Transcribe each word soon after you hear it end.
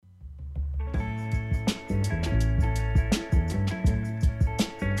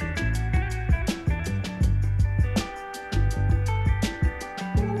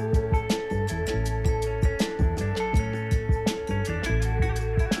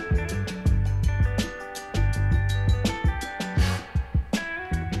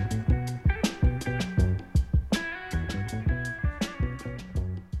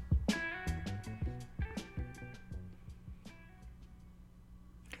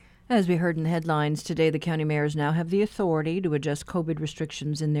As we heard in the headlines today, the county mayors now have the authority to adjust COVID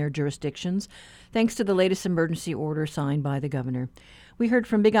restrictions in their jurisdictions, thanks to the latest emergency order signed by the governor. We heard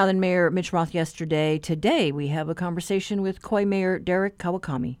from Big Island Mayor Mitch Roth yesterday. Today, we have a conversation with Kauaʻi Mayor Derek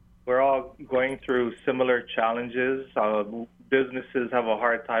Kawakami. We're all going through similar challenges. Businesses have a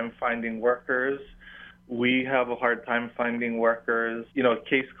hard time finding workers. We have a hard time finding workers.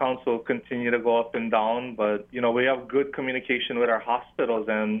 Case counts will continue to go up and down, but, we have good communication with our hospitals.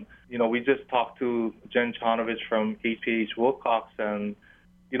 And, we just talked to Jen Chanovich from APH Wilcox, and,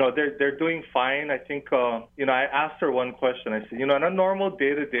 they're doing fine. I think, I asked her one question. I said, on a normal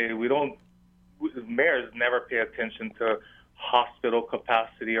day-to-day, mayors never pay attention to hospital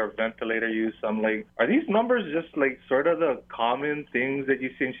capacity or ventilator use. I'm like, are these numbers just like sort of the common things that you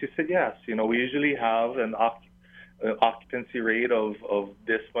see? And she said, yes. We usually have an occupancy rate of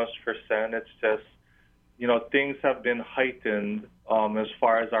this much percent. It's just, things have been heightened as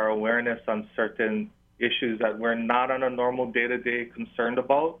far as our awareness on certain issues that we're not on a normal day-to-day concerned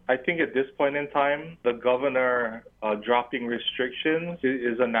about. I think at this point in time, the governor dropping restrictions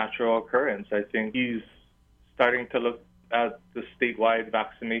is a natural occurrence. I think he's starting to look at the statewide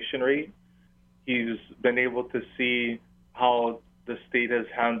vaccination rate. He's been able to see how the state has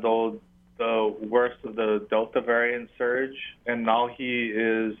handled the worst of the Delta variant surge, and now he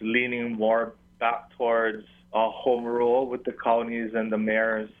is leaning more back towards a home rule with the counties and the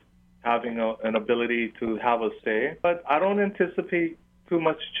mayors having an ability to have a say. But I don't anticipate too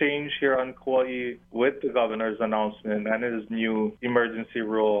much change here on Kauai with the governor's announcement and his new emergency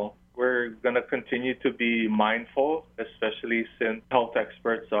rule. We're going to continue to be mindful, especially since health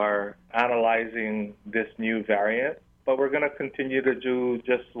experts are analyzing this new variant. But we're going to continue to do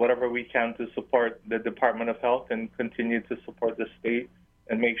just whatever we can to support the Department of Health and continue to support the state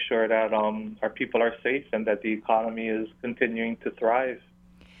and make sure that our people are safe and that the economy is continuing to thrive.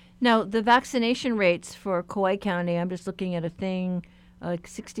 Now, the vaccination rates for Kauai County, I'm just looking at a thing, like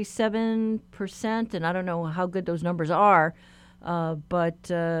 67%, and I don't know how good those numbers are. But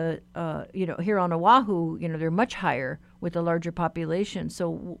here on Oʻahu, they're much higher with a larger population.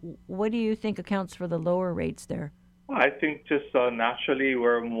 So what do you think accounts for the lower rates there? Well, I think just naturally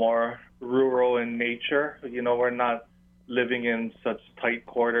we're more rural in nature. We're not living in such tight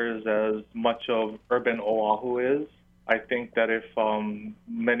quarters as much of urban Oʻahu is. I think that if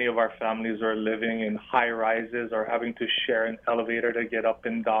many of our families are living in high rises or having to share an elevator to get up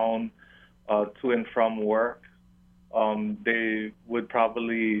and down to and from work, they would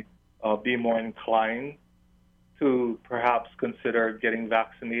probably be more inclined to perhaps consider getting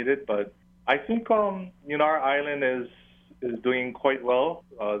vaccinated. But I think, our island is doing quite well.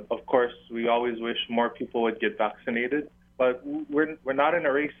 Of course, we always wish more people would get vaccinated. But we're not in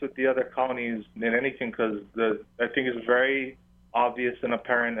a race with the other counties in anything, because I think it's very obvious and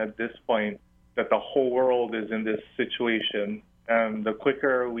apparent at this point that the whole world is in this situation. And the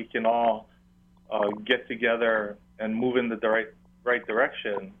quicker we can all get together and move in the right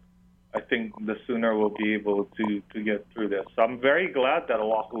direction, I think the sooner we'll be able to get through this. So I'm very glad that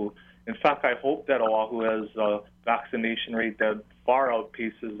Oʻahu, in fact, I hope that Oʻahu has a vaccination rate that far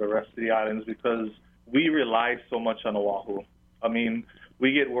outpaces the rest of the islands, because we rely so much on Oʻahu. I mean,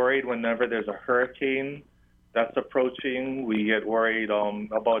 we get worried whenever there's a hurricane that's approaching. We get worried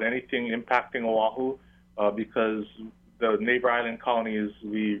about anything impacting Oʻahu because the neighbor island counties,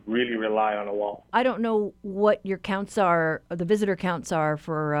 we really rely on Oʻahu. I don't know what your counts are, the visitor counts are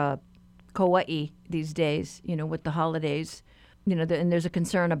for Kauai these days, with the holidays. And there's a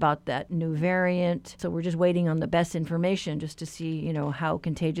concern about that new variant. So we're just waiting on the best information just to see, how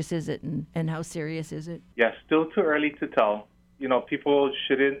contagious is it and how serious is it? Yeah, still too early to tell. People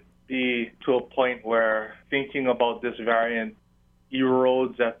shouldn't be to a point where thinking about this variant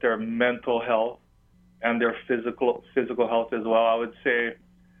erodes at their mental health and their physical health as well. I would say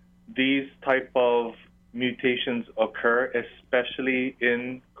these type of mutations occur, especially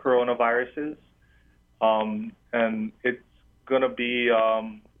in coronaviruses. And it's going to be,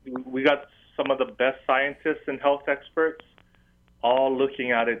 we got some of the best scientists and health experts all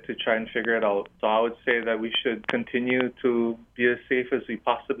looking at it to try and figure it out. So I would say that we should continue to be as safe as we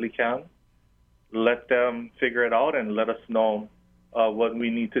possibly can. Let them figure it out and let us know what we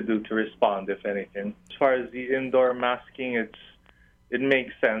need to do to respond, if anything. As far as the indoor masking, it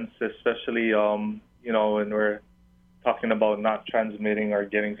makes sense, especially when we're talking about not transmitting or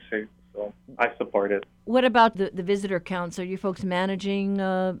getting sick. So I support it. What about the visitor counts? Are you folks managing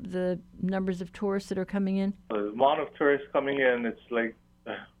the numbers of tourists that are coming in? The amount of tourists coming in, it's like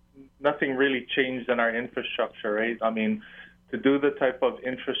nothing really changed in our infrastructure, right? I mean, to do the type of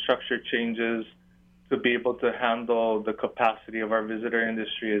infrastructure changes to be able to handle the capacity of our visitor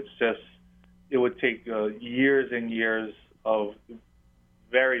industry. It would take years and years of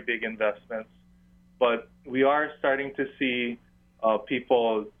very big investments. But we are starting to see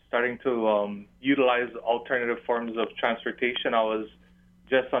people starting to utilize alternative forms of transportation. I was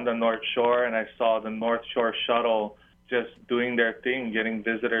just on the North Shore, and I saw the North Shore shuttle just doing their thing, getting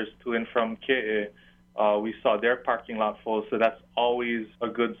visitors to and from Ke'e. We saw their parking lot full, so that's always a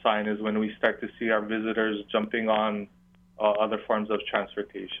good sign, is when we start to see our visitors jumping on other forms of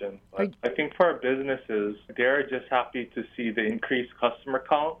transportation. But I think for our businesses, they're just happy to see the increased customer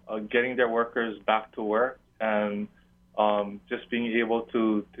count, getting their workers back to work, and just being able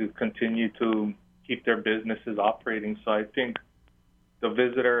to continue to keep their businesses operating. So I think the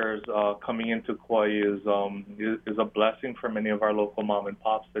visitors coming into Kauai is a blessing for many of our local mom and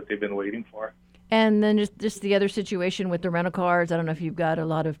pops that they've been waiting for. And then just the other situation with the rental cars. I don't know if you've got a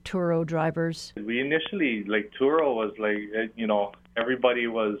lot of Turo drivers. We initially, Turo was everybody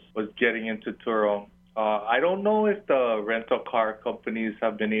was getting into Turo. I don't know if the rental car companies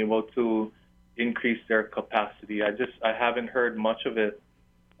have been able to increase their capacity. I haven't heard much of it,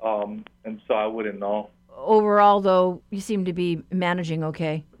 and so I wouldn't know. Overall, though, you seem to be managing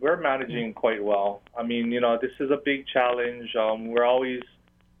okay. We're managing quite well. I mean, this is a big challenge. We're always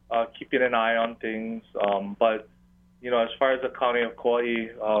keeping an eye on things. But, as far as the County of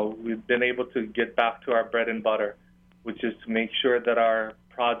Kauai, we've been able to get back to our bread and butter, which is to make sure that our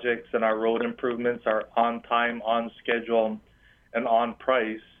projects and our road improvements are on time, on schedule, and on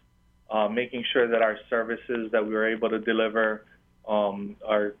price, making sure that our services that we were able to deliver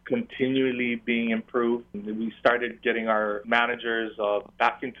are continually being improved. We started getting our managers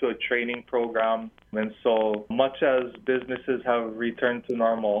back into a training program. And so much as businesses have returned to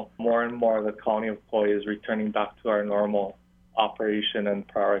normal, more and more the County of Kauai is returning back to our normal operation and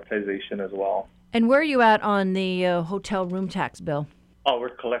prioritization as well. And where are you at on the hotel room tax bill? Oh, we're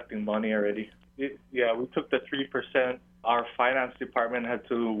collecting money already. We took the 3%. Our finance department had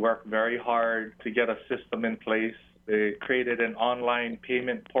to work very hard to get a system in place. They created an online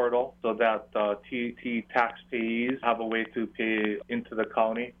payment portal so that TET taxpayers have a way to pay into the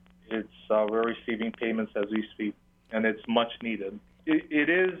county. We're receiving payments as we speak, and it's much needed. It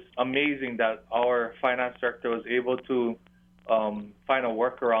is amazing that our finance director was able to find a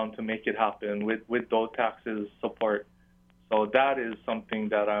workaround to make it happen with those taxes support. So that is something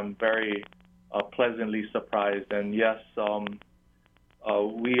that I'm very pleasantly surprised. And yes,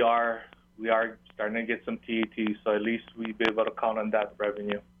 we are starting to get some TET, so at least we'll be able to count on that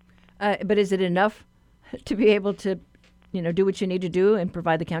revenue. But is it enough to be able to, do what you need to do and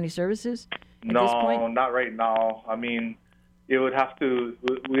provide the county services at this point? No, not right now. I mean, we would have to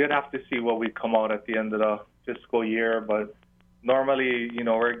see what we come out at the end of the fiscal year, but normally,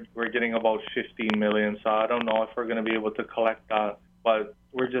 we're getting about $15 million, so I don't know if we're going to be able to collect that, but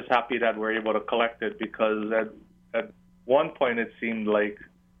we're just happy that we're able to collect it, because at one point it seemed like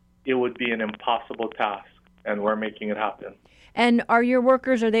it would be an impossible task, and we're making it happen. And are your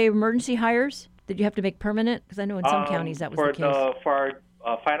workers, are they emergency hires? Did you have to make permanent? Because I know in some counties that was the case. For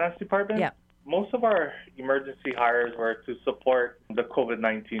our finance department, yeah. Most of our emergency hires were to support the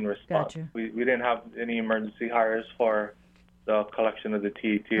COVID-19 response. Gotcha. We didn't have any emergency hires for the collection of the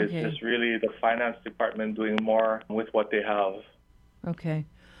TET. Okay. It's just really the finance department doing more with what they have. Okay.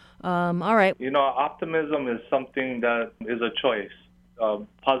 All right. Optimism is something that is a choice.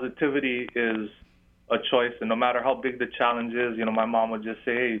 Positivity is a choice, and no matter how big the challenge is, my mom would just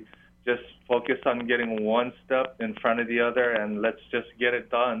say, hey, just focus on getting one step in front of the other, and let's just get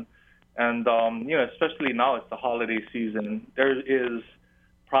it done. And, especially now it's the holiday season, there is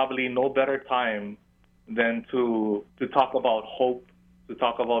probably no better time than to talk about hope, to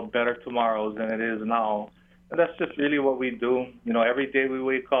talk about better tomorrows than it is now. And that's just really what we do. Every day we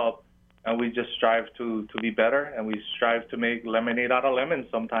wake up and we just strive to be better, and we strive to make lemonade out of lemons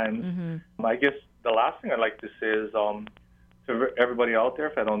sometimes. Mm-hmm. I guess the last thing I'd like to say is to everybody out there,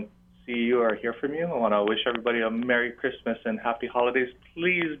 if I don't see you or hear from you, I want to wish everybody a Merry Christmas and Happy Holidays.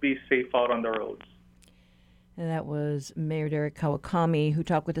 Please be safe out on the roads. And that was Mayor Derek Kawakami, who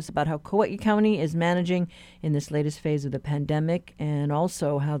talked with us about how Kauai County is managing in this latest phase of the pandemic, and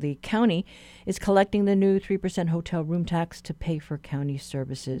also how the county is collecting the new 3% hotel room tax to pay for county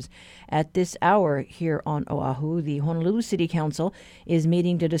services. At this hour here on Oʻahu, the Honolulu City Council is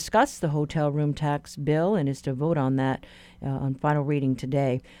meeting to discuss the hotel room tax bill and is to vote on that on final reading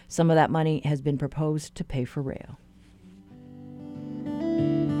today. Some of that money has been proposed to pay for rail.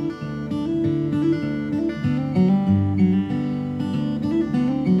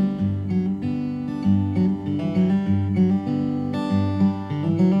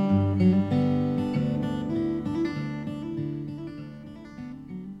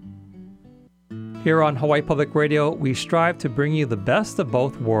 Here on Hawaii Public Radio, we strive to bring you the best of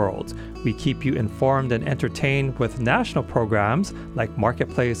both worlds. We keep you informed and entertained with national programs like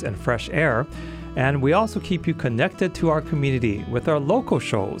Marketplace and Fresh Air, and we also keep you connected to our community with our local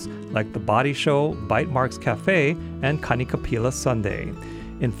shows like The Body Show, Bite Marks Cafe, and Kanikapila Sunday.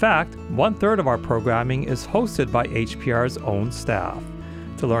 In fact, 1/3 of our programming is hosted by HPR's own staff.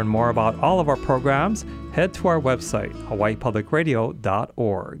 To learn more about all of our programs, head to our website,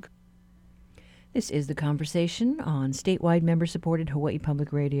 hawaiipublicradio.org. This is The Conversation on statewide member-supported Hawaii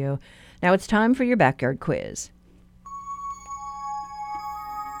Public Radio. Now it's time for your backyard quiz.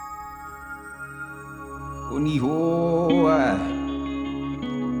 Onihoa,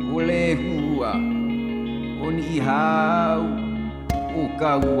 olehua, onihau, o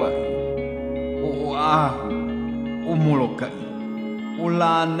Kauaʻi, o Oʻahu, o Molokai, o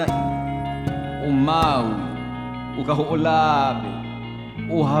Lanai, o Maui, o Kahoʻolawe,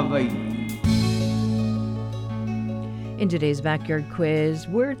 o Hawaii. In today's backyard quiz,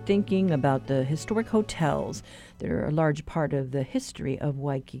 we're thinking about the historic hotels that are a large part of the history of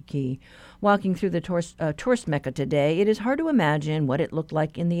Waikiki. Walking through the tourist mecca today, it is hard to imagine what it looked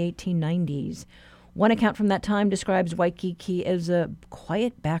like in the 1890s. One account from that time describes Waikiki as a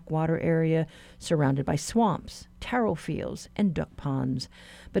quiet backwater area surrounded by swamps, taro fields, and duck ponds.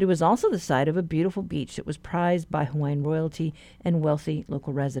 But it was also the site of a beautiful beach that was prized by Hawaiian royalty and wealthy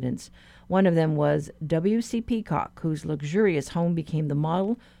local residents. One of them was W.C. Peacock, whose luxurious home became the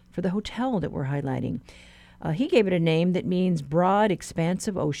model for the hotel that we're highlighting. He gave it a name that means broad expanse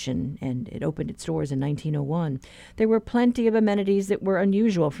of ocean, and it opened its doors in 1901. There were plenty of amenities that were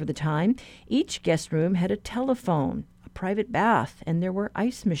unusual for the time. Each guest room had a telephone, a private bath, and there were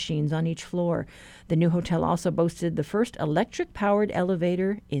ice machines on each floor. The new hotel also boasted the first electric-powered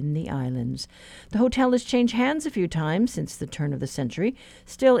elevator in the islands. The hotel has changed hands a few times since the turn of the century.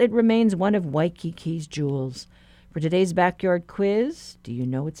 Still, it remains one of Waikiki's jewels. For today's backyard quiz, do you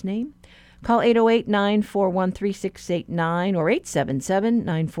know its name? Call 808-941-3689 or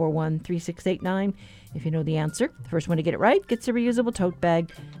 877-941-3689 if you know the answer. The first one to get it right gets a reusable tote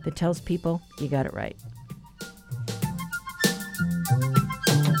bag that tells people you got it right.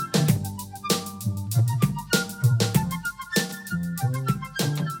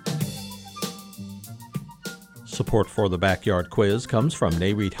 Support for the Backyard Quiz comes from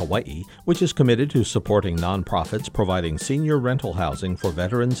NAREIT Hawaii, which is committed to supporting nonprofits providing senior rental housing for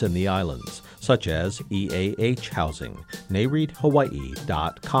veterans in the islands, such as EAH Housing.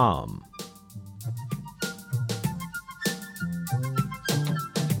 NAREITHawaii.com.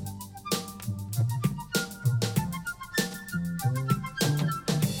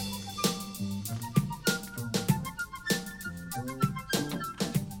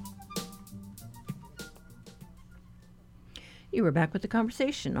 You are back with The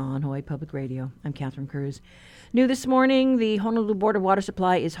Conversation on Hawaii Public Radio. I'm Catherine Cruz. New this morning, the Honolulu Board of Water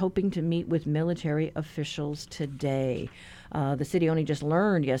Supply is hoping to meet with military officials today. The city only just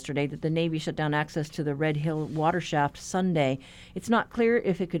learned yesterday that the Navy shut down access to the Red Hill water shaft Sunday. It's not clear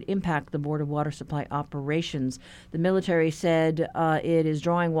if it could impact the Board of Water Supply operations. The military said it is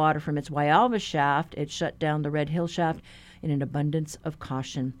drawing water from its Waialva shaft. It shut down the Red Hill shaft in an abundance of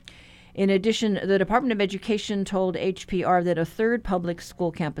caution. In addition, the Department of Education told HPR that a third public school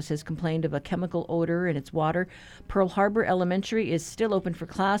campus has complained of a chemical odor in its water. Pearl Harbor Elementary is still open for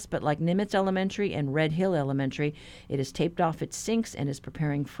class, but like Nimitz Elementary and Red Hill Elementary, it has taped off its sinks and is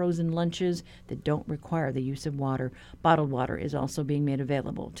preparing frozen lunches that don't require the use of water. Bottled water is also being made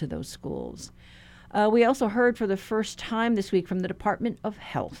available to those schools. We also heard for the first time this week from the Department of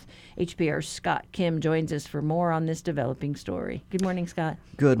Health. HPR's Scott Kim joins us for more on this developing story. Good morning, Scott.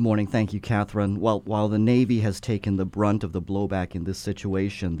 Good morning. Thank you, Catherine. Well, while the Navy has taken the brunt of the blowback in this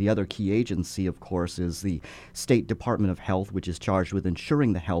situation, the other key agency, of course, is the State Department of Health, which is charged with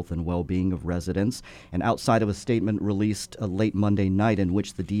ensuring the health and well-being of residents. And outside of a statement released late Monday night in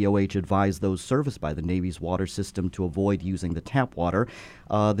which the DOH advised those serviced by the Navy's water system to avoid using the tap water,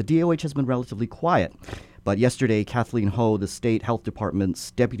 the DOH has been relatively quiet. But yesterday, Kathleen Ho, the State Health Department's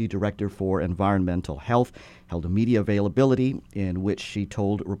Deputy Director for Environmental Health, held a media availability in which she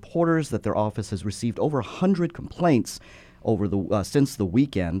told reporters that their office has received over 100 complaints since the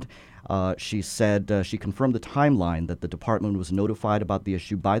weekend. She said she confirmed the timeline that the department was notified about the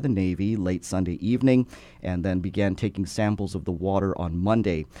issue by the Navy late Sunday evening and then began taking samples of the water on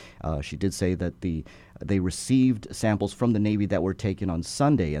Monday. She did say that they received samples from the Navy that were taken on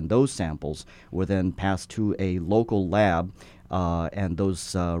Sunday, and those samples were then passed to a local lab, and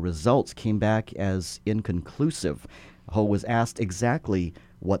those results came back as inconclusive. Ho was asked exactly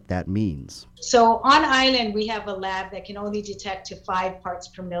what that means. So on island, we have a lab that can only detect to 5 parts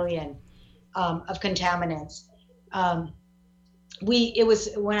per million. of contaminants. It was,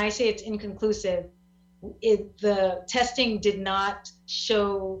 when I say it's inconclusive, the testing did not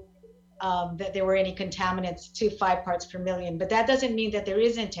show that there were any contaminants to 5 parts per million, but that doesn't mean that there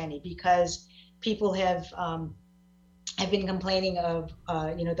isn't any, because people have been complaining of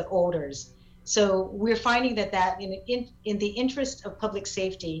the odors. So we're finding that in the interest of public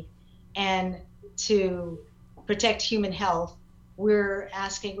safety and to protect human health, we're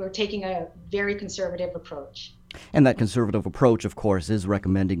taking a very conservative approach. And that conservative approach, of course, is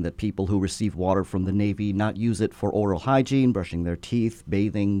recommending that people who receive water from the Navy not use it for oral hygiene, brushing their teeth,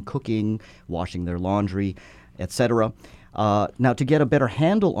 bathing, cooking, washing their laundry, etc. Now, to get a better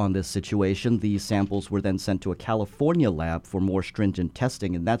handle on this situation, these samples were then sent to a California lab for more stringent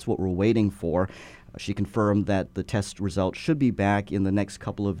testing, and that's what we're waiting for. She confirmed that the test results should be back in the next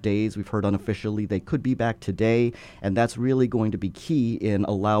couple of days. We've heard unofficially they could be back today, and that's really going to be key in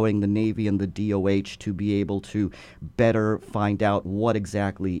allowing the Navy and the DOH to be able to better find out what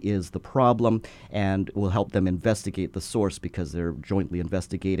exactly is the problem, and will help them investigate the source, because they're jointly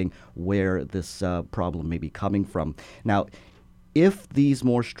investigating where this problem may be coming from. Now, if these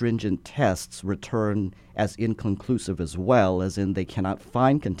more stringent tests return as inconclusive as well, as in they cannot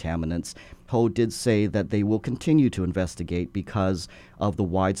find contaminants, Ho did say that they will continue to investigate because of the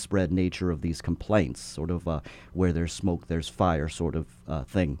widespread nature of these complaints, sort of where there's smoke, there's fire sort of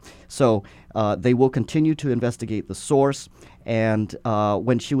thing. So they will continue to investigate the source. And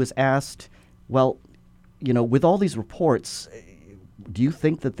when she was asked, well, with all these reports, do you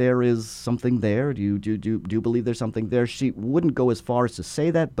think that there is something there? Do you believe there's something there? She wouldn't go as far as to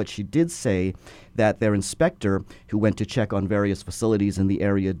say that, but she did say that their inspector, who went to check on various facilities in the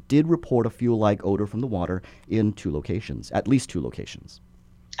area, did report a fuel-like odor from the water in at least two locations.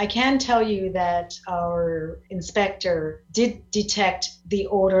 I can tell you that our inspector did detect the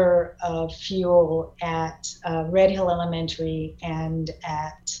odor of fuel at Red Hill Elementary and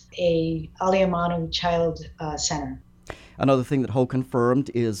at a Aliamanu Child Center. Another thing that Ho confirmed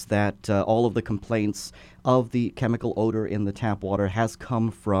is that all of the complaints of the chemical odor in the tap water has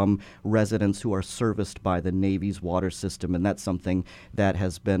come from residents who are serviced by the Navy's water system, and that's something that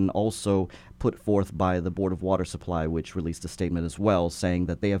has been also put forth by the Board of Water Supply, which released a statement as well, saying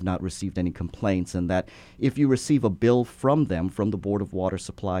that they have not received any complaints, and that if you receive a bill from them, from the Board of Water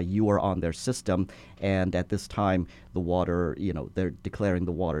Supply, you are on their system, and at this time, the water, they're declaring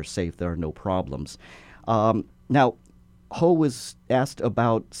the water safe. There are no problems. Now, Ho was asked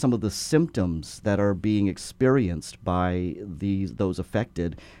about some of the symptoms that are being experienced by those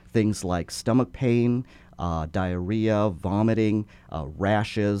affected, things like stomach pain, diarrhea, vomiting,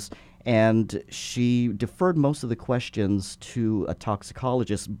 rashes, and she deferred most of the questions to a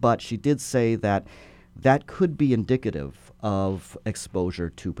toxicologist, but she did say that could be indicative of exposure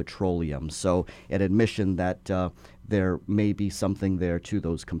to petroleum. So an admission that there may be something there to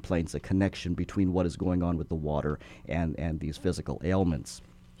those complaints, a connection between what is going on with the water and these physical ailments.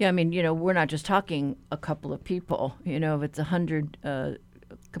 Yeah, I mean, we're not just talking a couple of people. If it's 100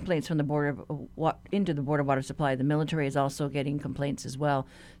 complaints from the into the Board of Water Supply, the military is also getting complaints as well.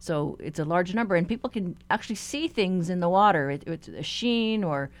 So it's a large number, and people can actually see things in the water. It's a sheen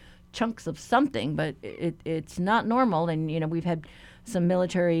or chunks of something, but it's not normal. And we've had some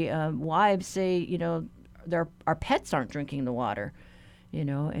military wives say our pets aren't drinking the water,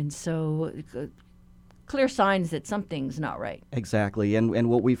 and so clear signs that something's not right. Exactly, and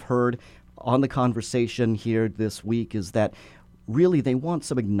what we've heard on the conversation here this week is that really they want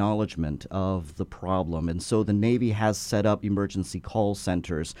some acknowledgement of the problem. And so the Navy has set up emergency call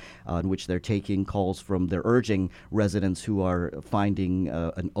centers in which they're taking calls they're urging residents who are finding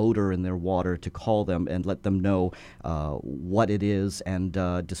an odor in their water to call them and let them know what it is and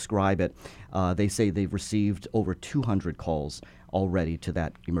describe it. They say they've received over 200 calls already to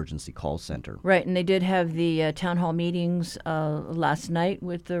that emergency call center. Right, and they did have the town hall meetings last night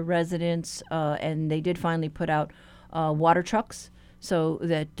with the residents, and they did finally put out water trucks so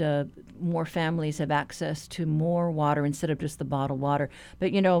that more families have access to more water instead of just the bottled water.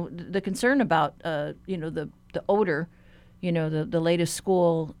 But, the concern about, the odor, the latest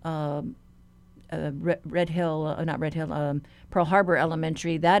school, Pearl Harbor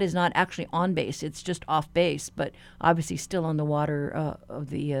Elementary, that is not actually on base. It's just off base, but obviously still on the water of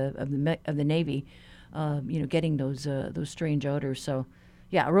the Navy, getting those strange odors. So,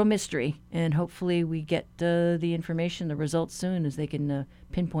 yeah, a real mystery, and hopefully we get the information, the results soon, as they can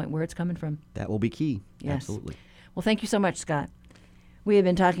pinpoint where it's coming from. That will be key. Yes. Absolutely. Well, thank you so much, Scott. We have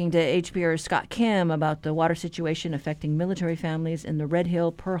been talking to HPR's Scott Kim about the water situation affecting military families in the Red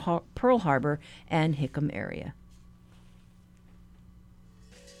Hill, Pearl Harbor, and Hickam area.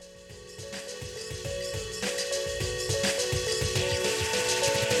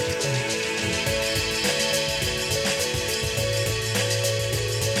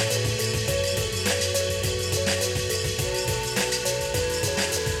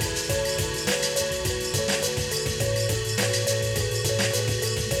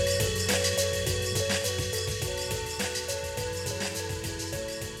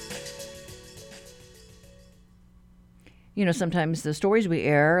 Sometimes the stories we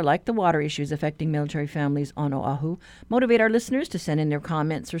air, like the water issues affecting military families on Oʻahu, motivate our listeners to send in their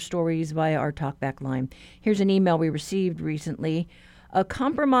comments or stories via our talkback line. Here's an email we received recently. A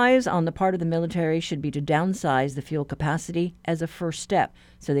compromise on the part of the military should be to downsize the fuel capacity as a first step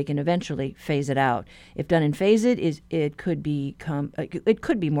so they can eventually phase it out. If done in phases, it could be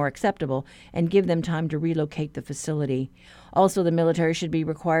more acceptable and give them time to relocate the facility. Also, the military should be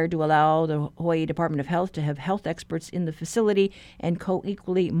required to allow the Hawaiʻi Department of Health to have health experts in the facility and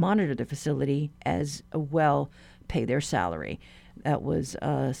co-equally monitor the facility as well, pay their salary. That was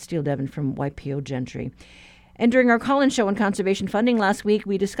Steele Devon from YPO Gentry. And during our call-in show on conservation funding last week,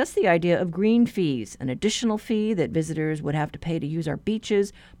 we discussed the idea of green fees, an additional fee that visitors would have to pay to use our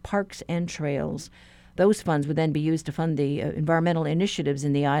beaches, parks, and trails. Those funds would then be used to fund the environmental initiatives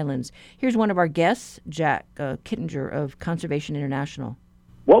in the islands. Here's one of our guests, Jack Kittinger of Conservation International.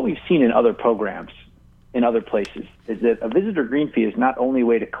 What we've seen in other programs in other places is that a visitor green fee is not only a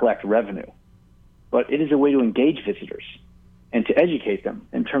way to collect revenue, but it is a way to engage visitors and to educate them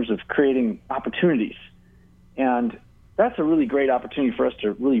in terms of creating opportunities. And that's a really great opportunity for us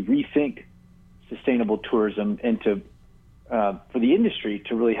to really rethink sustainable tourism and to for the industry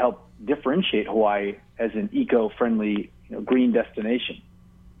to really help differentiate Hawaii as an eco-friendly, green destination.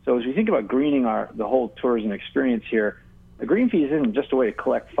 So as we think about greening the whole tourism experience here, the green fees isn't just a way to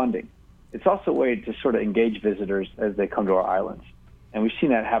collect funding. It's also a way to sort of engage visitors as they come to our islands. And we've seen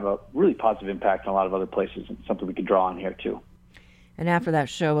that have a really positive impact in a lot of other places, and something we could draw on here too. And after that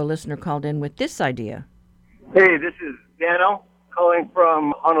show, a listener called in with this idea. Hey, this is Dano calling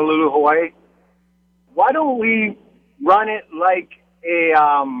from Honolulu, Hawaii. Why don't we run it like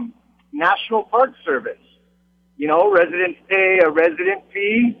a national park service? Residents pay a resident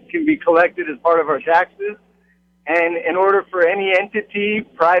fee, can be collected as part of our taxes. And in order for any entity,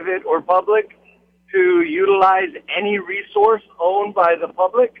 private or public, to utilize any resource owned by the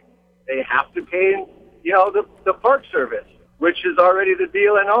public, they have to pay, the park service, which is already the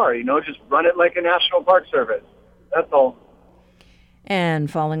DLNR, just run it like a national park service. That's all. And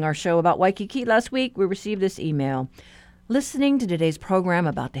following our show about Waikiki last week, we received this email. Listening to today's program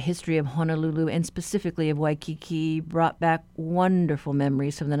about the history of Honolulu and specifically of Waikiki brought back wonderful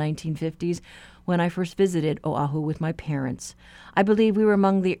memories from the 1950s when I first visited Oʻahu with my parents. I believe we were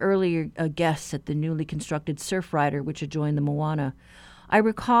among the earlier guests at the newly constructed surf rider which adjoined the Moana. I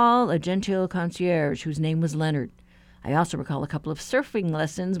recall a genteel concierge whose name was Leonard. I also recall a couple of surfing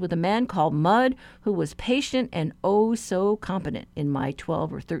lessons with a man called Mud who was patient and oh so competent in my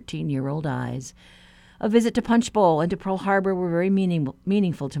 12 or 13-year-old eyes. A visit to Punch Bowl and to Pearl Harbor were very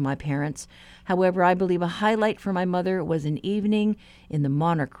meaningful to my parents. However, I believe a highlight for my mother was an evening in the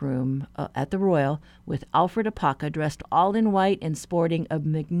Monarch Room at the Royal with Alfred Apaka dressed all in white and sporting a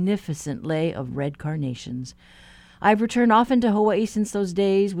magnificent lei of red carnations. I've returned often to Hawaii since those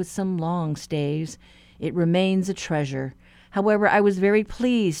days with some long stays. It remains a treasure. However, I was very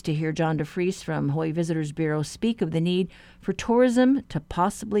pleased to hear John DeFries from Hawaii Visitors Bureau speak of the need for tourism to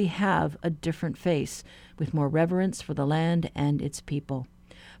possibly have a different face, with more reverence for the land and its people.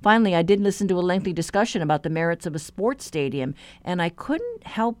 Finally, I did listen to a lengthy discussion about the merits of a sports stadium, and I couldn't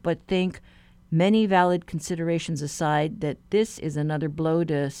help but think, many valid considerations aside, that this is another blow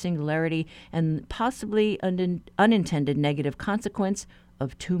to singularity and possibly unintended negative consequence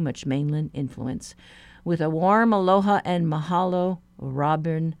of too much mainland influence. With a warm aloha and mahalo,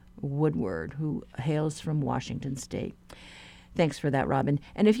 Robin Woodward, who hails from Washington State. Thanks for that, Robin.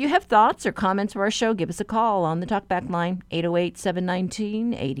 And if you have thoughts or comments for our show, give us a call on the Talkback line,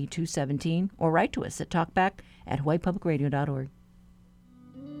 808-719-8217, or write to us at talkback@hawaiipublicradio.org.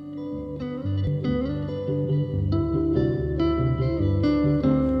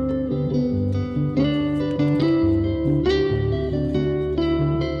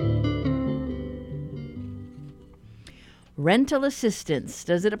 Rental assistance.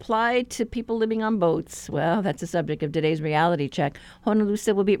 Does it apply to people living on boats? Well, that's the subject of today's reality check. Honolulu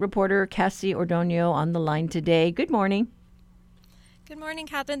Civil Beat reporter Cassie Ordonio on the line today. Good morning. Good morning,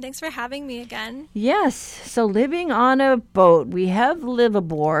 Catherine. Thanks for having me again. Yes. So living on a boat. We have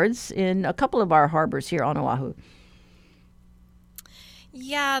liveaboards in a couple of our harbors here on Oʻahu.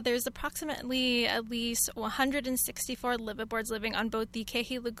 Yeah, there's approximately at least 164 liveaboards living on both the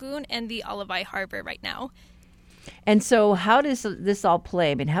Kehi Lagoon and the Olivai Harbor right now. And so how does this all play?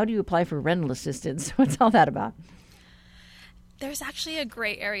 I mean, how do you apply for rental assistance? What's all that about? There's actually a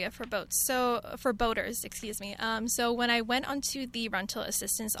gray area for boats. So for boaters, excuse me. So when I went onto the rental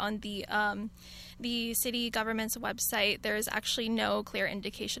assistance on the city government's website, there's actually no clear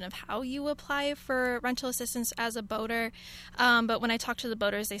indication of how you apply for rental assistance as a boater. But when I talked to the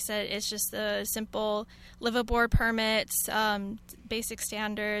boaters, they said it's just a simple liveaboard permits, basic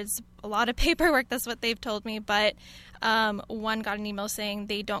standards, a lot of paperwork. That's what they've told me. But one got an email saying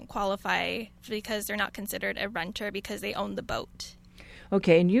they don't qualify because they're not considered a renter because they own the boat.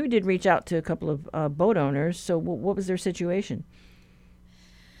 Okay, and you did reach out to a couple of boat owners. So what was their situation?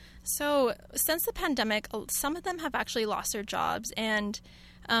 So since the pandemic, some of them have actually lost their jobs, and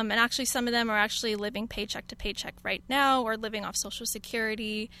actually some of them are actually living paycheck to paycheck right now or living off Social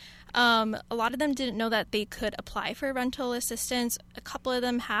Security. A lot of them didn't know that they could apply for rental assistance. A couple of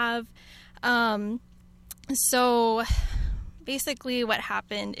them have. So basically what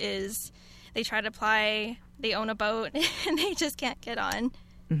happened is they tried to apply, they own a boat, and they just can't get on.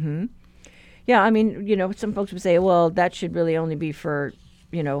 Mm-hmm. Yeah, I mean, some folks would say, well, that should really only be for,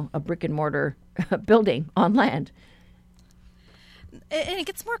 a brick and mortar building on land. And it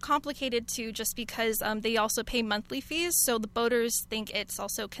gets more complicated, too, just because they also pay monthly fees. So the boaters think it's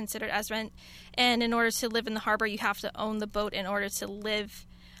also considered as rent. And in order to live in the harbor, you have to own the boat in order to live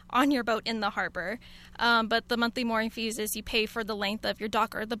on your boat in the harbor. But the monthly mooring fees is you pay for the length of your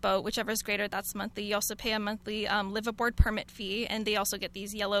dock or the boat, whichever is greater, that's monthly. You also pay a monthly liveaboard permit fee, and they also get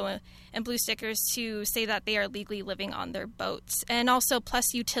these yellow and blue stickers to say that they are legally living on their boats. And also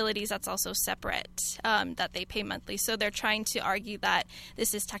plus utilities, that's also separate, that they pay monthly. So they're trying to argue that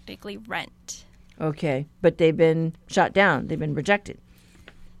this is technically rent. Okay, but they've been shot down. They've been rejected.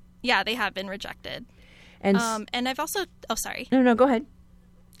 Yeah, they have been rejected. And I've also... Oh, sorry. No, go ahead.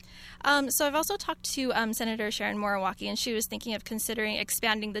 So I've also talked to Senator Sharon Moriwaki, and she was thinking of considering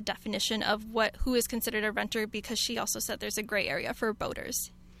expanding the definition of who is considered a renter, because she also said there's a gray area for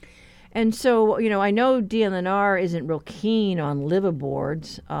boaters. And so, I know DLNR isn't real keen on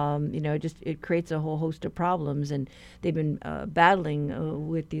liveaboards. It creates a whole host of problems, and they've been battling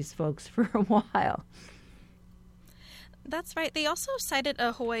with these folks for a while. That's right. They also cited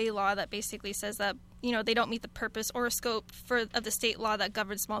a Hawaii law that basically says that, they don't meet the purpose or scope of the state law that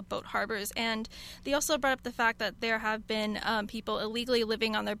governs small boat harbors. And they also brought up the fact that there have been people illegally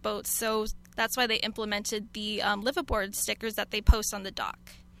living on their boats. So that's why they implemented the liveaboard stickers that they post on the dock.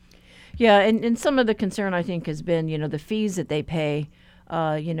 Yeah, and some of the concern, I think, has been, the fees that they pay.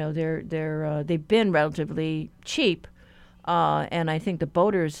 They've been relatively cheap. And I think the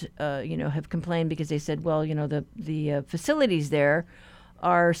boaters, have complained because they said, well, the facilities there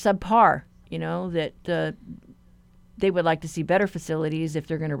are subpar, that they would like to see better facilities if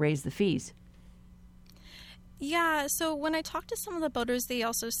they're going to raise the fees. Yeah, so when I talked to some of the boaters, they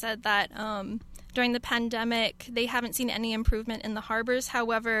also said that during the pandemic, they haven't seen any improvement in the harbors.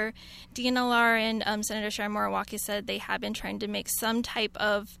 However, DNLR and Senator Sharon Moriwaki said they have been trying to make some type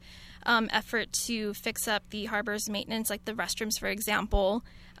of effort to fix up the harbor's maintenance, like the restrooms, for example.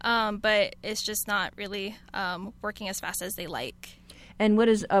 But it's just not really working as fast as they like. And what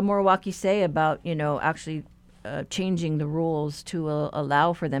does Moriwaki say about, actually changing the rules to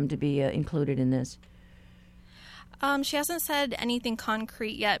allow for them to be included in this? She hasn't said anything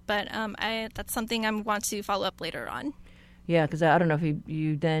concrete yet, but that's something I want to follow up later on. Yeah, because I don't know if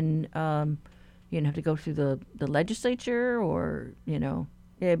you then have to go through the legislature or,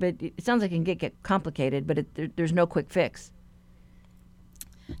 Yeah, but it sounds like it can get complicated, but there's no quick fix.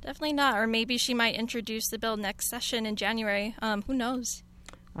 Definitely not. Or maybe she might introduce the bill next session in January. Who knows?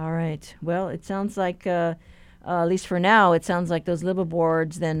 All right. Well, it sounds like, at least for now, it sounds like those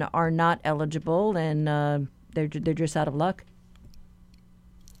liveaboards then are not eligible, and they're just out of luck.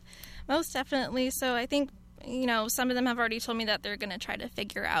 Most definitely. So I think, some of them have already told me that they're going to try to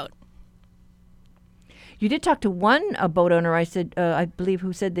figure out. You did talk to one boat owner, I believe,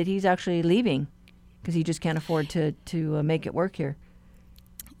 who said that he's actually leaving because he just can't afford to make it work here.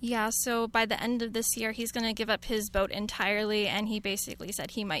 Yeah, so by the end of this year, he's going to give up his boat entirely, and he basically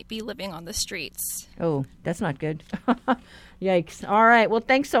said he might be living on the streets. Oh, that's not good. Yikes. All right. Well,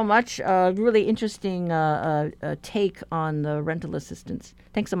 thanks so much. Really interesting take on the rental assistance.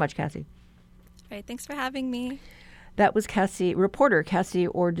 Thanks so much, Cassie. All right. Thanks for having me. That was reporter Cassie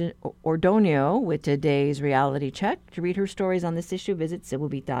Ordonio with today's Reality Check. To read her stories on this issue, visit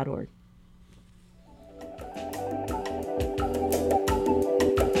civilbeat.org.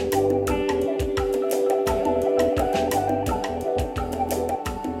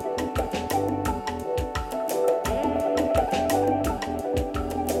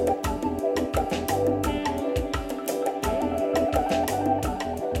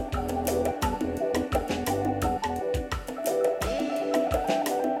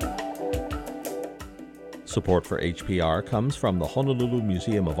 Support for HPR comes from the Honolulu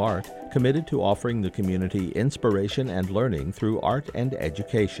Museum of Art, committed to offering the community inspiration and learning through art and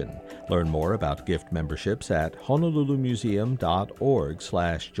education. Learn more about gift memberships at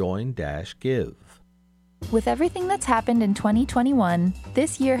honolulumuseum.org/join-give. With everything that's happened in 2021,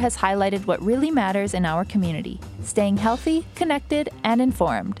 this year has highlighted what really matters in our community: staying healthy, connected, and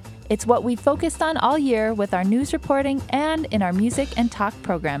informed. It's what we've focused on all year with our news reporting and in our music and talk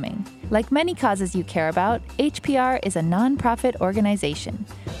programming. Like many causes you care about, HPR is a nonprofit organization.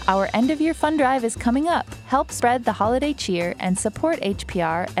 Our end-of-year fund drive is coming up. Help spread the holiday cheer and support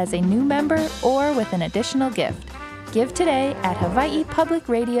HPR as a new member or with an additional gift. Give today at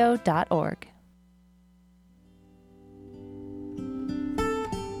hawaiipublicradio.org.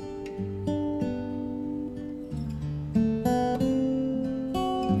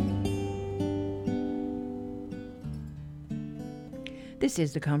 This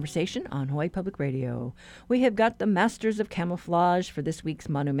is The Conversation on Hawaii Public Radio. We have got the Masters of Camouflage for this week's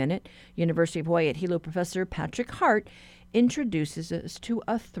Manu Minute. University of Hawaii at Hilo professor Patrick Hart introduces us to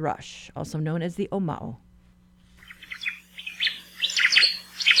a thrush, also known as the oma'o.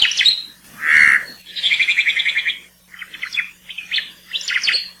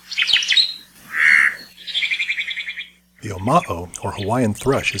 The oma'o, or Hawaiian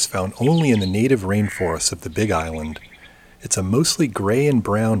thrush, is found only in the native rainforests of the Big Island. It's a mostly gray and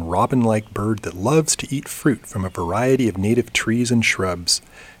brown robin-like bird that loves to eat fruit from a variety of native trees and shrubs,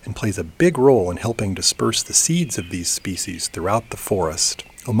 and plays a big role in helping disperse the seeds of these species throughout the forest.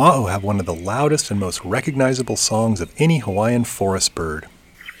 Oma'o have one of the loudest and most recognizable songs of any Hawaiian forest bird.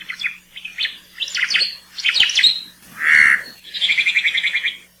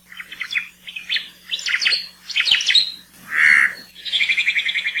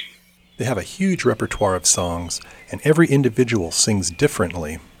 They have a huge repertoire of songs, and every individual sings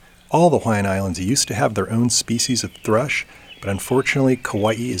differently. All the Hawaiian Islands used to have their own species of thrush, but unfortunately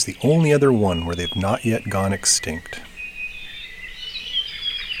Kauaʻi is the only other one where they've not yet gone extinct.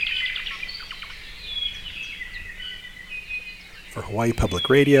 For Hawaii Public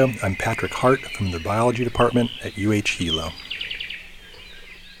Radio, I'm Patrick Hart from the Biology Department at UH Hilo.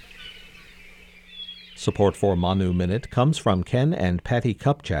 Support for Manu Minute comes from Ken and Patty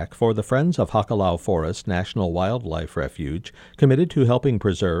Kupchak for the Friends of Hakalau Forest National Wildlife Refuge, committed to helping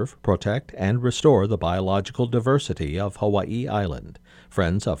preserve, protect, and restore the biological diversity of Hawaii Island.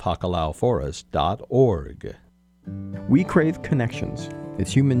 friendsofhakalauforest.org. We crave connections.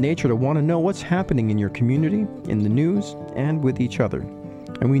 It's human nature to want to know what's happening in your community, in the news, and with each other.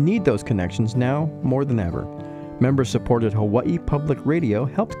 And we need those connections now more than ever. Member-supported Hawaii Public Radio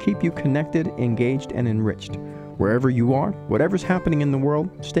helps keep you connected, engaged, and enriched. Wherever you are, whatever's happening in the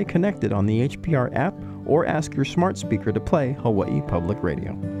world, stay connected on the HPR app or ask your smart speaker to play Hawaii Public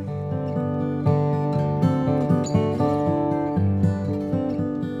Radio.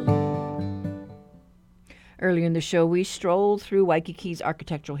 Earlier in the show, we strolled through Waikiki's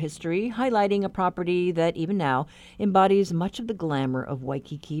architectural history, highlighting a property that even now embodies much of the glamour of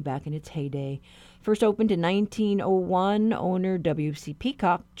Waikiki back in its heyday. First opened in 1901, owner W.C.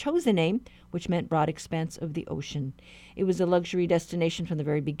 Peacock chose the name, which meant broad expanse of the ocean. It was a luxury destination from the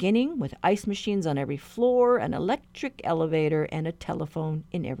very beginning, with ice machines on every floor, an electric elevator, and a telephone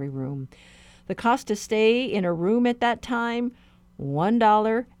in every room. The cost to stay in a room at that time,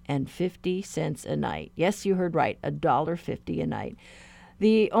 $1.50 a night. Yes, you heard right, $1.50 a night.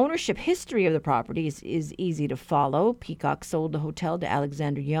 The ownership history of the property is easy to follow. Peacock sold the hotel to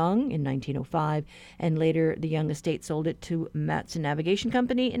Alexander Young in 1905, and later the Young estate sold it to Matson Navigation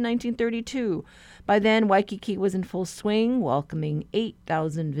Company in 1932. By then, Waikiki was in full swing, welcoming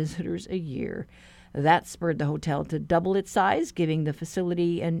 8,000 visitors a year. That spurred the hotel to double its size, giving the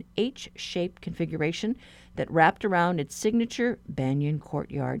facility an H-shaped configuration that wrapped around its signature banyan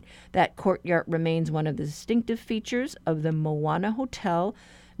courtyard. That courtyard remains one of the distinctive features of the Moana Hotel,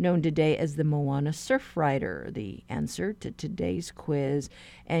 known today as the Moana Surf Rider, the answer to today's quiz.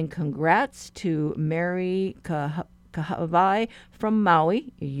 And congrats to Mary Kahavai from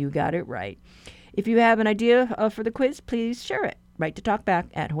Maui. You got it right. If you have an idea for the quiz, please share it. Write to talkback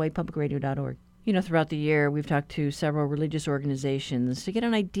at hawaiipublicradio.org. You know, throughout the year, we've talked to several religious organizations to get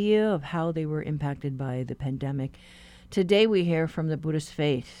an idea of how they were impacted by the pandemic. Today, we hear from the Buddhist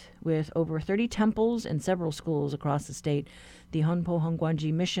faith. With over 30 temples and several schools across the state, the Honpa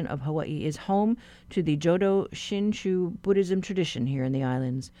Hongwanji mission of Hawaii is home to the Jodo Shinshu Buddhism tradition here in the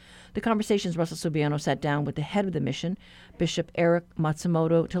islands. The Conversation's Russell Subiano sat down with the head of the mission, Bishop Eric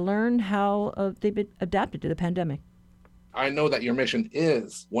Matsumoto, to learn how they've been adapted to the pandemic. I know that your mission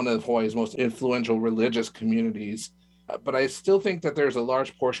is one of Hawaii's most influential religious communities. but I still think that there's a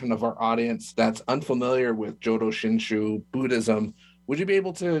large portion of our audience that's unfamiliar with Jodo Shinshu Buddhism. Would you be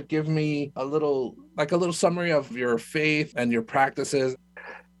able to give me a little summary of your faith and your practices?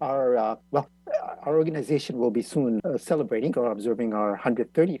 Our organization will be soon celebrating or observing our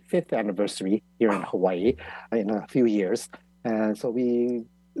 135th anniversary here in Hawaii in a few years. And so we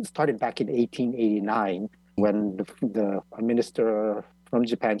started back in 1889 when the minister from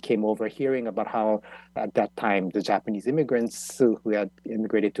Japan came over, hearing about how at that time the Japanese immigrants who had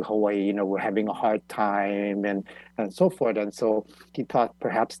immigrated to Hawaii, were having a hard time and so forth. And so he thought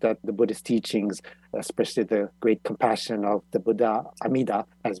perhaps that the Buddhist teachings, especially the great compassion of the Buddha Amida,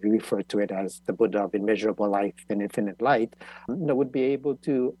 as we refer to it as the Buddha of immeasurable life and infinite light, would be able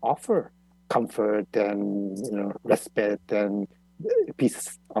to offer comfort and respite and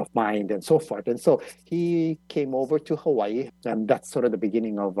peace of mind and so forth. And so he came over to Hawaii, and that's sort of the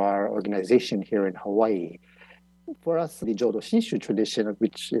beginning of our organization here in Hawaii. For us, the Jodo Shinshu tradition,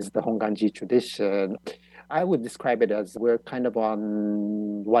 which is the Hongwanji tradition, I would describe it as we're kind of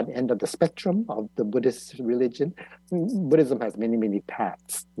on one end of the spectrum of the Buddhist religion. Buddhism has many, many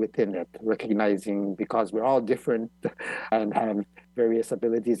paths within it, recognizing because we're all different and have various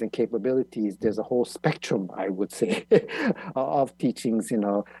abilities and capabilities, there's a whole spectrum, I would say, of teachings,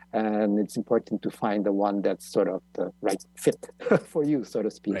 and it's important to find the one that's sort of the right fit for you, so to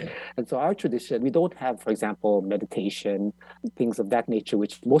speak. Right. And so our tradition, we don't have, for example, meditation, things of that nature,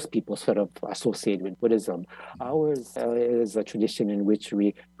 which most people sort of associate with Buddhism. Ours is a tradition in which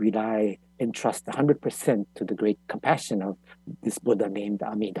we rely and trust 100% to the great compassion of this Buddha named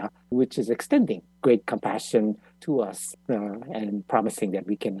Amida, which is extending great compassion to us and promising that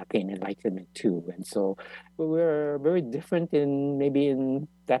we can attain enlightenment too. And so we're very different in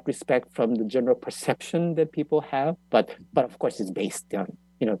that respect from the general perception that people have, but of course it's based on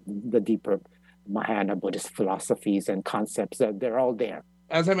the deeper Mahayana Buddhist philosophies and concepts that they're all there.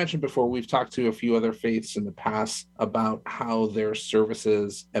 As I mentioned before, we've talked to a few other faiths in the past about how their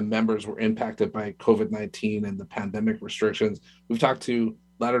services and members were impacted by COVID-19 and the pandemic restrictions. We've talked to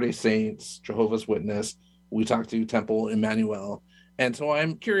Latter-day Saints, Jehovah's Witness. We talked to Temple Emmanuel. And so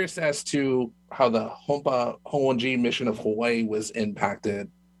I'm curious as to how the Honpa Hongwanji mission of Hawaii was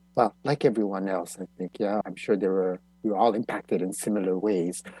impacted. Well, like everyone else, I think, I'm sure we were all impacted in similar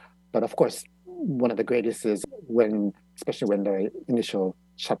ways. But of course, one of the greatest is especially when the initial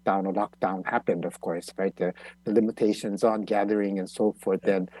shutdown or lockdown happened, of course, right? The limitations on gathering and so forth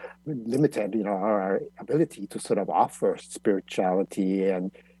then limited, our ability to sort of offer spirituality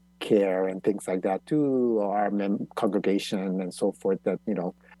and care and things like that to our congregation and so forth that,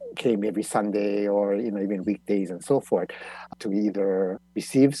 came every Sunday or, even weekdays and so forth to either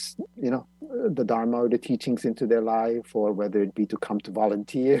receive, the Dharma or the teachings into their life, or whether it be to come to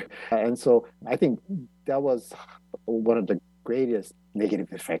volunteer. And so I think that was one of the greatest negative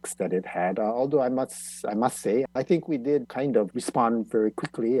effects that it had. Although I must say, I think we did kind of respond very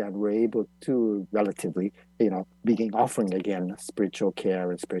quickly and were able to relatively, begin offering again spiritual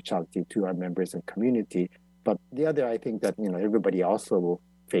care and spirituality to our members and community. But the other, I think that, everybody also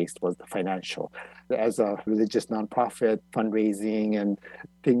faced was the financial. As a religious nonprofit, fundraising and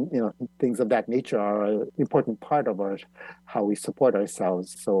things of that nature are an important part of how we support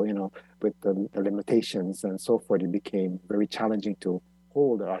ourselves. So, with the limitations and so forth, it became very challenging to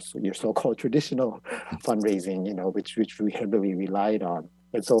hold your so-called traditional fundraising, which we heavily relied on.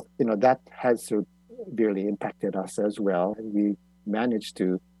 And so, that has severely impacted us as well. And we managed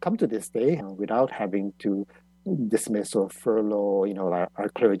to come to this day without having to dismiss or furlough, our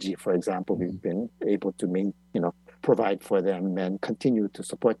clergy, for example. We've been able to provide for them and continue to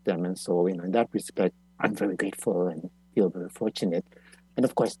support them. And so, in that respect, I'm very grateful and feel very fortunate. And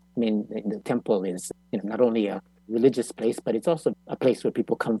of course, the temple is, not only a religious place, but it's also a place where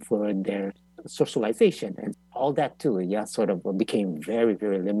people come for their socialization and all that too. Sort of became very,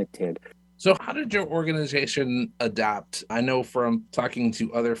 very limited. So how did your organization adapt? I know from talking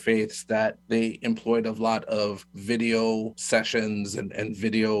to other faiths that they employed a lot of video sessions and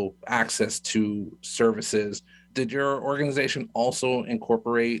video access to services. Did your organization also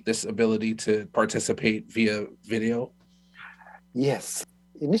incorporate this ability to participate via video? Yes.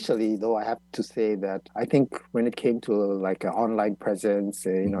 Initially, though, I have to say that I think when it came to like an online presence,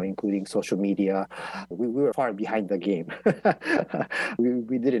 including social media, we were far behind the game.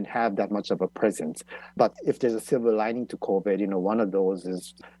 we didn't have that much of a presence. But if there's a silver lining to COVID, one of those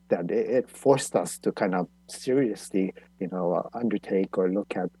is that it forced us to kind of seriously, undertake or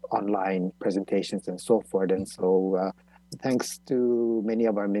look at online presentations and so forth. And so thanks to many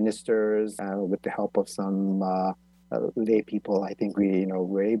of our ministers, with the help of some lay people, I think we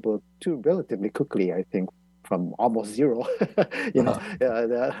were able to relatively quickly, from almost zero,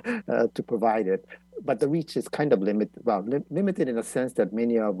 to provide it. But the reach is kind of limited in a sense that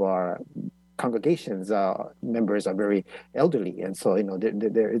many of our congregations members are very elderly, and so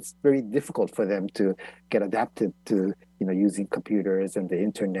it's very difficult for them to get adapted to using computers and the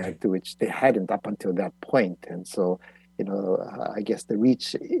internet, which they hadn't up until that point. And so I guess the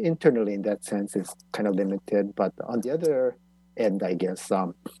reach internally in that sense is kind of limited. But on the other end, I guess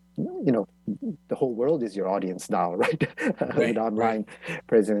the whole world is your audience now, right? With online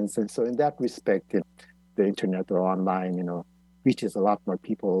presence, and so in that respect, the internet or online, reaches a lot more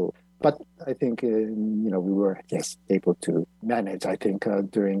people. But I think, we were, able to manage, I think,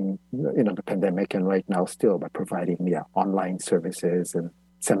 during, the pandemic and right now still by providing, online services and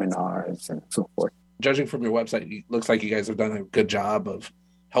seminars and so forth. Judging from your website, it looks like you guys have done a good job of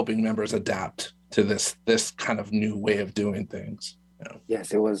helping members adapt to this kind of new way of doing things.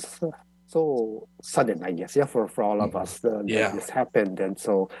 Yes, it was so sudden, I guess, for all of us that this happened. And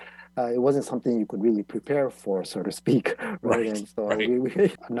so it wasn't something you could really prepare for, so to speak. Right. And so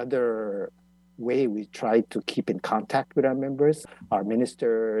another way we tried to keep in contact with our members, our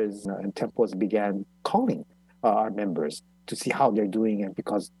ministers and temples began calling our members to see how they're doing, and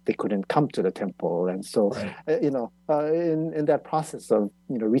because they couldn't come to the temple. And so, in that process of,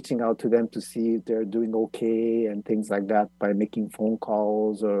 reaching out to them to see if they're doing okay and things like that by making phone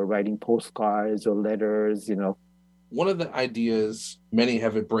calls or writing postcards or letters, One of the ideas many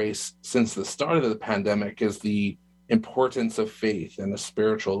have embraced since the start of the pandemic is the importance of faith and a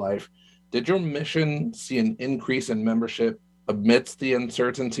spiritual life. Did your mission see an increase in membership amidst the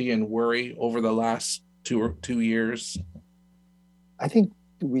uncertainty and worry over the last two years? I think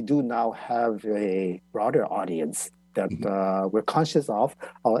we do now have a broader audience that we're conscious of,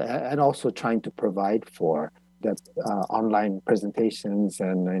 and also trying to provide for that online presentations,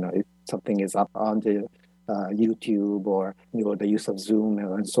 and if something is up on the YouTube or the use of Zoom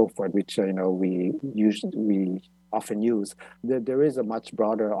and so forth, which we often use. There is a much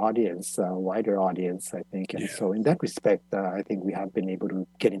broader audience, wider audience, I think, and so in that respect, I think we have been able to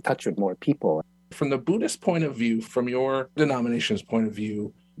get in touch with more people. From the Buddhist point of view, from your denomination's point of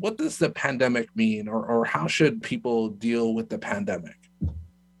view, what does the pandemic mean, or how should people deal with the pandemic?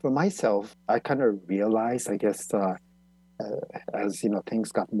 For myself, I kind of realized, I guess, as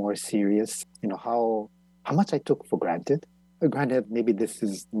things got more serious, how much I took for granted. Granted, maybe this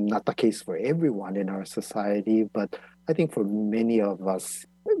is not the case for everyone in our society, but I think for many of us,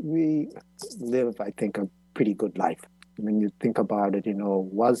 we live, I think, a pretty good life. When you think about it,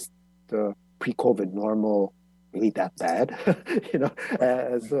 was the pre-COVID normal really that bad?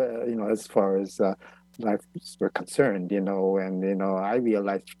 As far as life were concerned, and I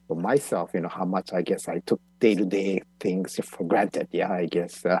realized for myself, how much I guess I took day-to-day things for granted. I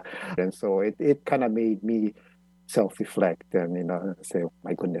guess, and so it kind of made me self-reflect and say, oh,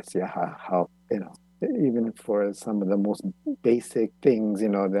 my goodness, how even for some of the most basic things,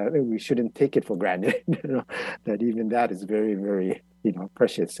 that we shouldn't take it for granted. That even that is very, very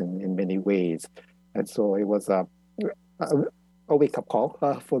precious in many ways. And so it was a wake-up call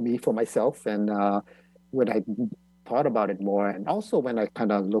for me, for myself. And when I thought about it more, and also when I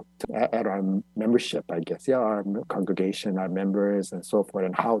kind of looked at our membership, I guess, our congregation, our members and so forth,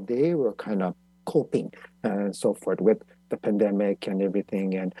 and how they were kind of coping and so forth with the pandemic and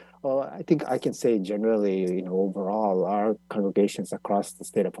everything. And I think I can say generally, overall, our congregations across the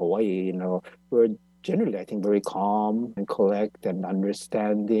state of Hawaii, were generally, I think, very calm and collect and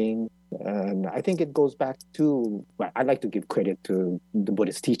understanding. And I think it goes back to, I like to give credit to the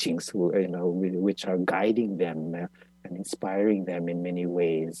Buddhist teachings, which are guiding them and inspiring them in many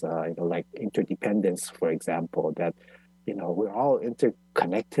ways, like interdependence, for example, that, we're all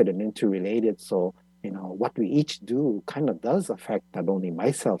interconnected and interrelated. So, what we each do kind of does affect not only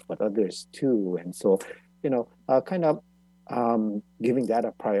myself, but others too. And so, kind of giving that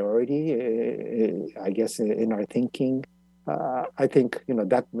a priority, I guess, in our thinking, I think,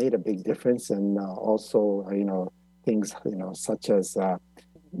 that made a big difference. And also, things, such as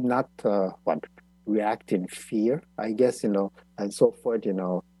not react in fear, I guess, and so forth,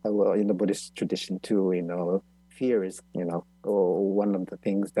 well, in the Buddhist tradition too, fear is, one of the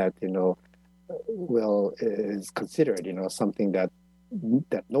things that, is considered, something that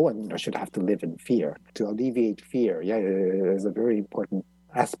no one should have to live in fear. To alleviate fear, is a very important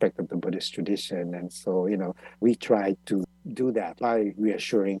aspect of the Buddhist tradition. And so, we try to do that by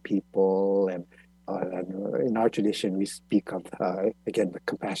reassuring people. And in our tradition, we speak of, again, the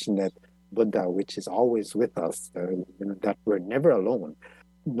compassionate Buddha, which is always with us, that we're never alone.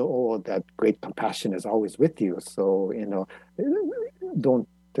 Know that great compassion is always with you. So, don't,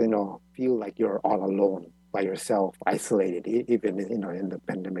 feel like you're all alone. by yourself, isolated, even in the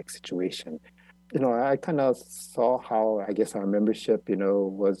pandemic situation. I kind of saw how, I guess, our membership,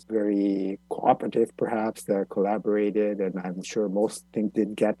 was very cooperative, perhaps, collaborated, and I'm sure most things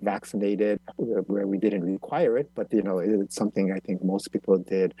did get vaccinated where we didn't require it, but, it's something I think most people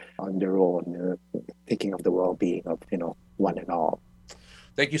did on their own, thinking of the well-being of, one and all.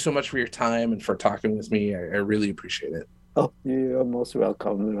 Thank you so much for your time and for talking with me. I really appreciate it. Oh, you're most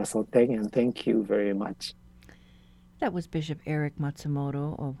welcome, Russell. Thank you very much. That was Bishop Eric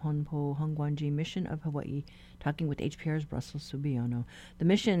Matsumoto of Honpa Hongwanji Mission of Hawaii talking with HPR's Russell Subiono. The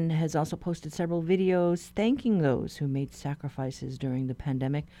mission has also posted several videos thanking those who made sacrifices during the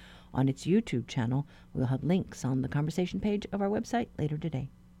pandemic on its YouTube channel. We'll have links on the conversation page of our website later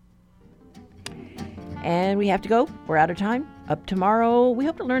today. And we have to go. We're out of time. Up tomorrow, we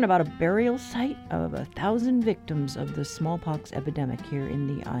hope to learn about a burial site of 1,000 victims of the smallpox epidemic here in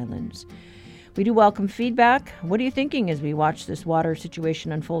the islands. We do welcome feedback. What are you thinking as we watch this water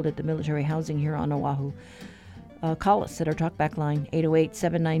situation unfold at the military housing here on Oahu? Call us at our talkback line,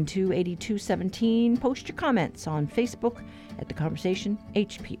 808-792-8217. Post your comments on Facebook at The Conversation,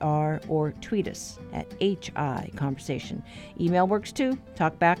 HPR, or tweet us at HI Conversation. Email works too,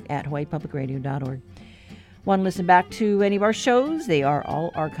 talkback@hawaiipublicradio.org. Want to listen back to any of our shows? They are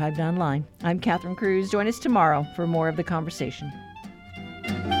all archived online. I'm Catherine Cruz. Join us tomorrow for more of The Conversation.